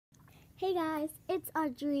Hey guys, it's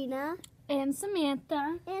Audrina And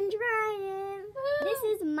Samantha. and Ryan. Woo! This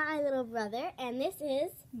is my little brother, and this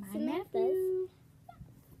is My Samantha's. nephew.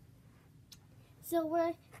 So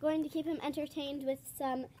we're going to keep him entertained with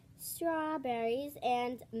some strawberries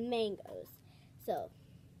and mangoes. So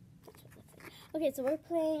that's what that's like. Okay, so we're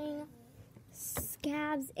playing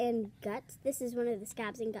Scabs and Guts. This is one of the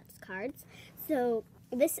Scabs and Guts cards. So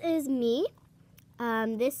this is me.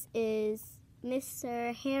 This is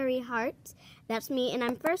Mr. Harry Hart. That's me, and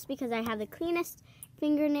I'm first because I have the cleanest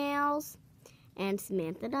fingernails, and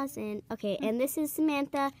Samantha doesn't. Okay, and this is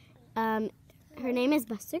Samantha. Her name is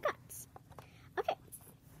Buster Guts. Okay,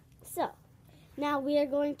 so now we are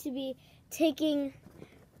going to be taking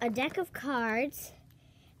a deck of cards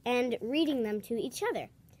and reading them to each other.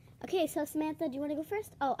 Okay, so Samantha, do you want to go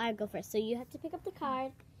first? Oh, I go first. So you have to pick up the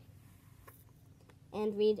card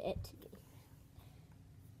and read it to me.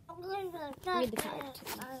 Read the card to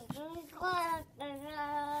me.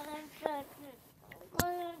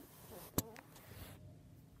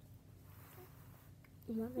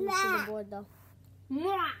 I'm not going to see the board though.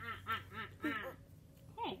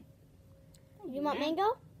 Hey. You want mango?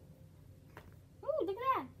 Ooh, look at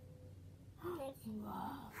that.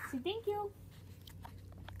 Say thank you.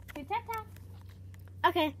 Say ta-ta.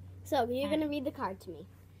 Okay, so you're going to read the card to me.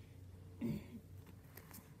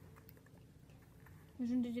 Which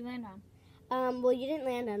one did you land on? Well, you didn't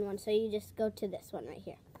land on one, so you just go to this one right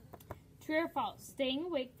here. True or false? Staying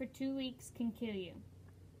awake for 2 weeks can kill you.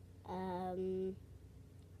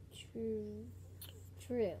 True.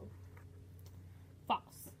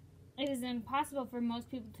 False. It is impossible for most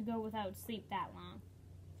people to go without sleep that long.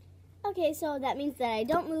 Okay, so that means that I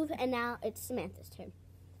don't move, and now it's Samantha's turn.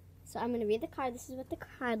 So I'm going to read the card. This is what the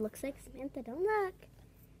card looks like. Samantha, don't look.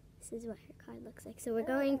 This is what her card looks like. So we're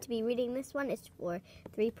going to be reading this one. It's for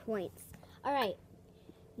 3 points. All right.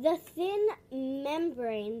 The thin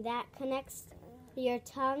membrane that connects your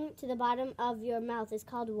tongue to the bottom of your mouth is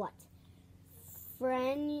called what?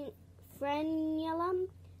 Frenulum,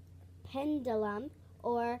 pendulum,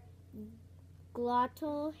 or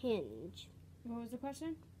glottal hinge? What was the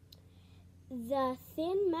question? The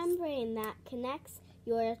thin membrane that connects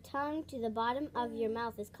your tongue to the bottom of your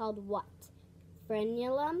mouth is called what?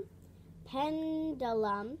 Frenulum,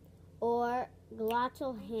 pendulum, or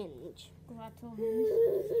glottal hinge? Glottal hinge.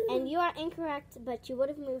 And you are incorrect, but you would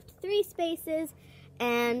have moved 3 spaces,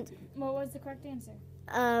 and What was the correct answer?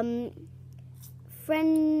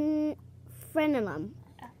 frenulum.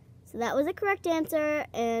 So that was a correct answer,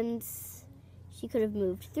 and she could have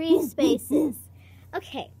moved 3 spaces.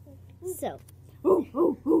 Okay, so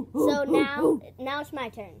now it's my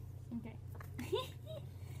turn. Okay.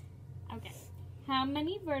 Okay. How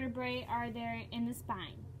many vertebrae are there in the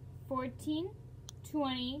spine? 14,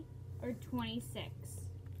 20, or 26?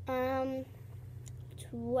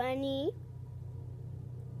 20.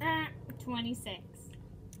 26.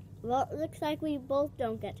 Well, it looks like we both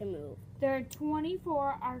don't get to move. There are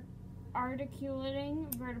 24 articulating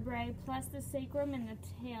vertebrae plus the sacrum and the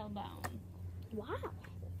tailbone. Wow.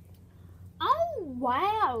 Oh,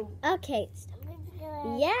 wow. Okay.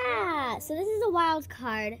 Yeah. So this is a wild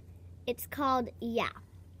card. It's called Yeah.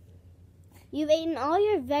 You've eaten all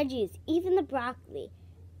your veggies, even the broccoli.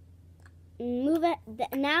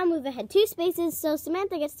 Now move ahead 2 spaces, so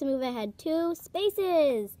Samantha gets to move ahead 2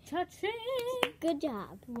 spaces. Touching. Good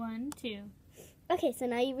job. 1, 2. Okay, so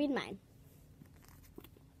now you read mine.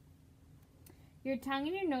 Your tongue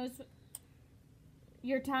and your nose.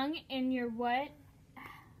 Your tongue and your what?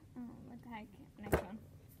 Oh, what the heck? Next one.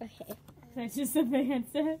 Okay. That's just the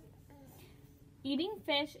answer. Eating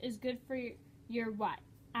fish is good for your what?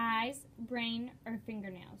 Eyes, brain, or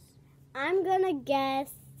fingernails? I'm gonna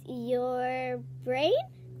guess your brain?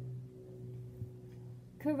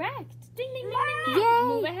 Correct. Ding, ding, ding, ding, ding. Yay.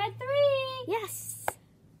 Move ahead 3. Yes.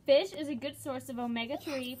 Fish is a good source of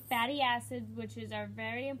omega-3 fatty acids, which are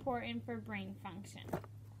very important for brain function.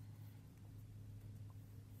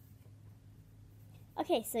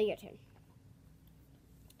 Okay, so your turn.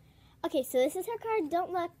 Okay, so this is her card. Don't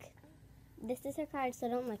look. This is her card, so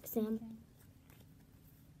don't look, Sam.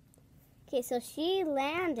 Okay, so she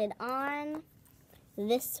landed on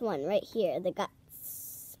this one right here, the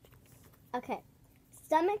guts. Okay.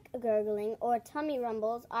 Stomach gurgling or tummy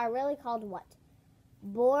rumbles are really called what?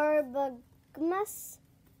 Borbagmus,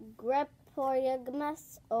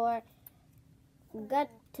 greporygmus, or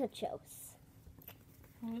guttachos?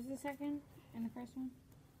 What was the second and the first one?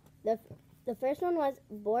 The first one was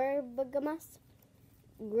Borbagmus,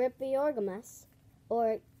 greporygmus,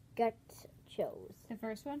 or guttachos. The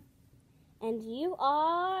first one? And you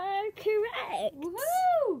are correct.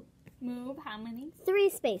 Woohoo! Move how many? 3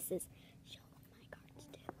 spaces. Show my cards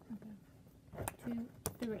too.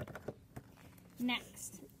 2, 3.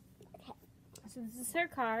 Next. Okay. So this is her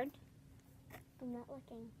card. I'm not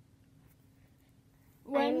looking.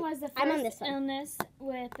 When was the I'm on first this one. illness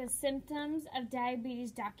with the symptoms of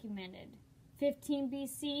diabetes documented? 15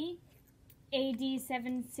 BC, AD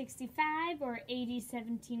 765, or AD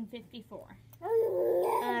 1754?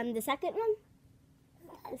 The second one?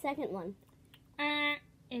 The second one.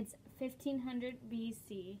 It's 1500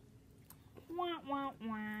 BC. Wah, wah,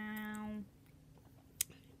 wow.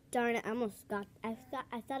 Darn it, I almost got, I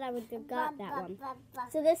thought I would have got that one.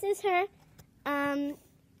 So this is her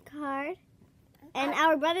card. And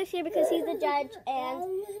our brother's here because he's the judge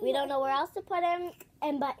and we don't know where else to put him,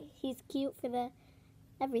 but he's cute for the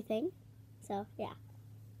everything. So yeah.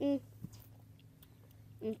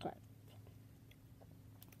 Okay.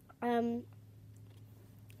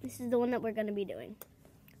 This is the one that we're gonna be doing.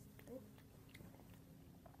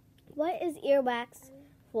 What is earwax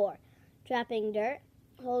for? Trapping dirt,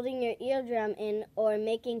 holding your eardrum in, or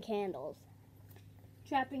making candles?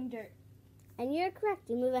 Trapping dirt. And you're correct.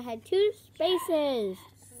 You move ahead 2 spaces.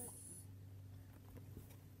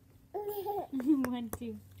 1,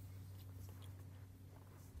 2.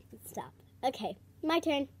 Stop. Okay, my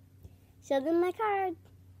turn. Show them my card.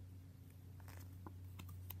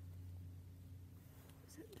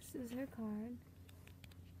 So this is her card.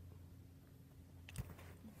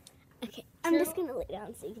 Okay, I'm True. just gonna lay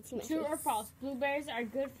down so you can see my True face. or false? Blueberries are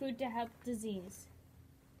good food to help disease.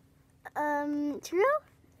 True?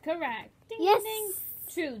 Correct. Ding, Yes. ding, ding.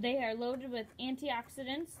 True. They are loaded with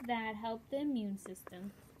antioxidants that help the immune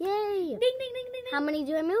system. Yay. Ding, ding, ding, ding, ding. How many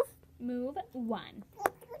do I move? Move 1.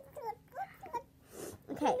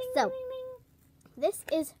 Okay, Ding, so ding, ding, this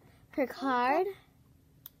is her card.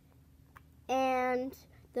 And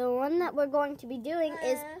the one that we're going to be doing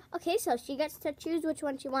is, okay, so she gets to choose which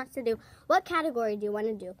one she wants to do. What category do you want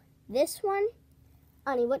to do? This one?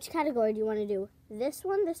 Ani, which category do you want to do? This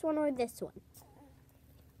one, or this one?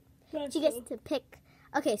 ding. She gets to pick.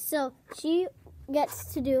 Okay, so she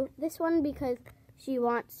gets to do this one because she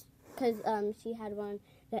wants, because she had one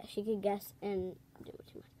that she could guess and do what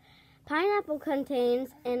she wants. Pineapple contains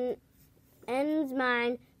an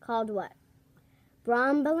enzyme called what?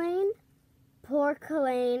 Bromelain,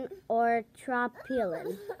 porcelain, or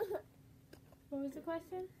tropulin? What was the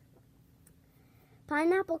question?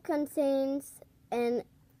 Pineapple contains an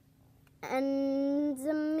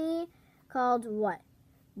enzyme called what?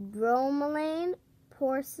 Bromelain,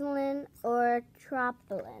 porcelain, or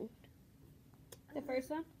tropulin? The first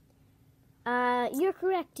one? You're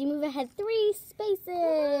correct. You move ahead 3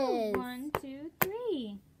 spaces. 1, 2,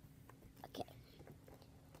 3. Okay.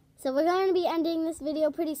 So we're going to be ending this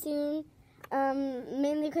video pretty soon,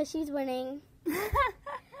 mainly because she's winning.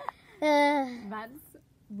 That's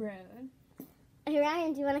rude. Hey,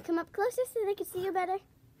 Ryan, do you want to come up closer so they can see you better?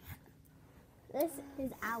 This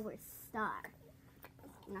is our star.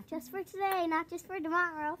 Not just for today, not just for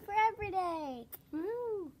tomorrow, for every day.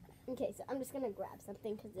 Woo. Okay, so I'm just going to grab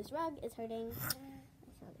something because this rug is hurting.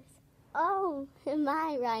 Oh,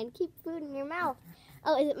 my, Ryan. Keep food in your mouth.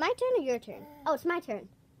 Oh, is it my turn or your turn? Oh, it's my turn.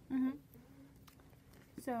 Mm-hmm.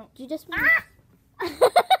 So, Do you just... Ah!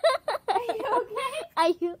 Are you okay? Are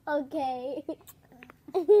you okay?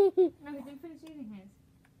 No, he didn't finish eating his.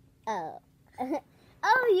 Oh.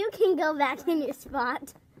 Oh, you can go back in your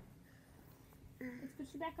spot. Let's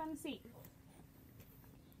put you back on the seat.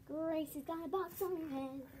 Grace has got a box on her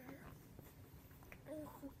head.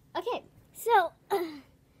 Okay, so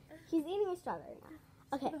he's eating a strawberry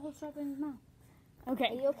now. Okay, The whole strawberry in his mouth. are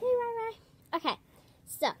Okay. you okay, Rai? Okay,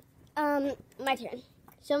 so my turn.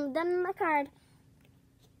 Show them my card.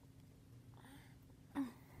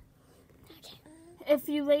 Okay. If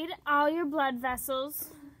you laid all your blood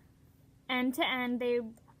vessels end to end,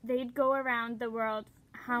 they'd go around the world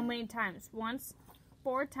how many times? Once,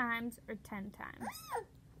 4 times, or 10 times?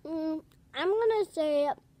 I'm gonna say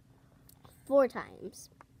 4 times.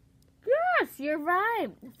 Yes, you're right.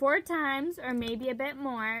 4 times, or maybe a bit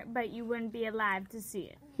more, but you wouldn't be alive to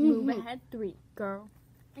see it. Move ahead 3, girl.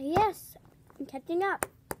 Yes, I'm catching up.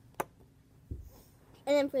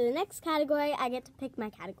 And then for the next category, I get to pick my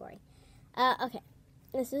category. Okay,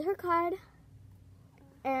 this is her card.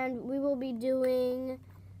 And we will be doing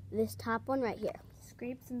this top one right here.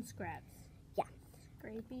 Scrapes and scraps. Yeah.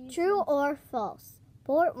 Scrapies. True or false?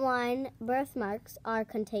 Port wine birthmarks are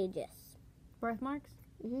contagious. Birthmarks?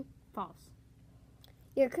 Mhm. False.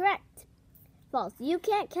 You're correct. False. You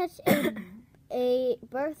can't catch a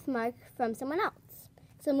birthmark from someone else.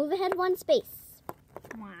 So move ahead 1 space.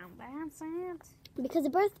 Wow, that's it. Because a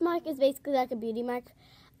birthmark is basically like a beauty mark.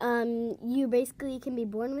 you basically can be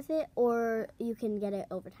born with it, or you can get it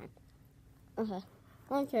over time. Okay.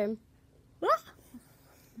 Long term.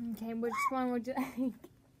 Okay, which one would you like?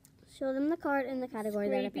 Show them the card in the category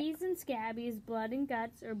that I picked. Scrapies and scabbies, blood and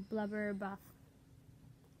guts, or blubber or buff?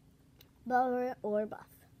 Blubber or buff.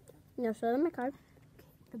 No, show them my card.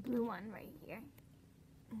 The blue one right here.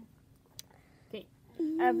 Okay.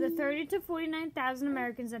 Of the 30 to 49,000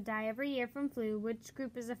 Americans that die every year from flu, which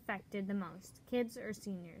group is affected the most? Kids or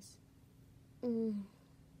seniors?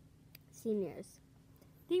 Seniors.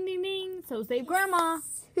 Ding, ding, ding. So save grandma.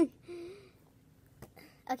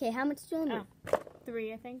 Okay, how much do I move?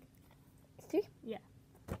 3, I think. 3? Yeah.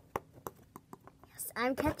 Yes,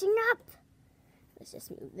 I'm catching up. Let's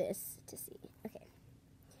just move this to see. Okay.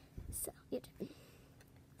 So, your turn.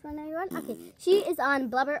 Run, everyone. Okay, she is on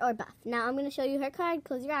blubber or buff. Now I'm going to show you her card.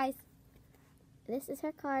 Close your eyes. This is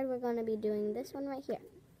her card. We're going to be doing this one right here.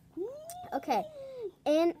 Okay.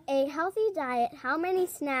 In a healthy diet, how many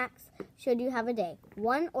snacks should you have a day?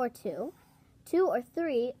 1 or 2? 2 or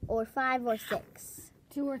 3? Or 5 or 6?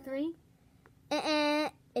 2 or 3?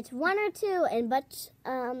 It's 1 or 2,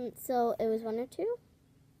 so it was 1 or 2.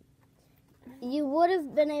 You would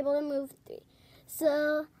have been able to move 3.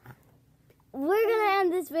 So we're gonna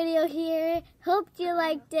end this video here. Hope you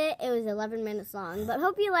liked it. It was 11 minutes long, but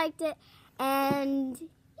hope you liked it. And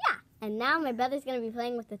yeah, and now my brother's gonna be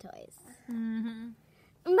playing with the toys.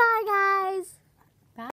 Bye, guys.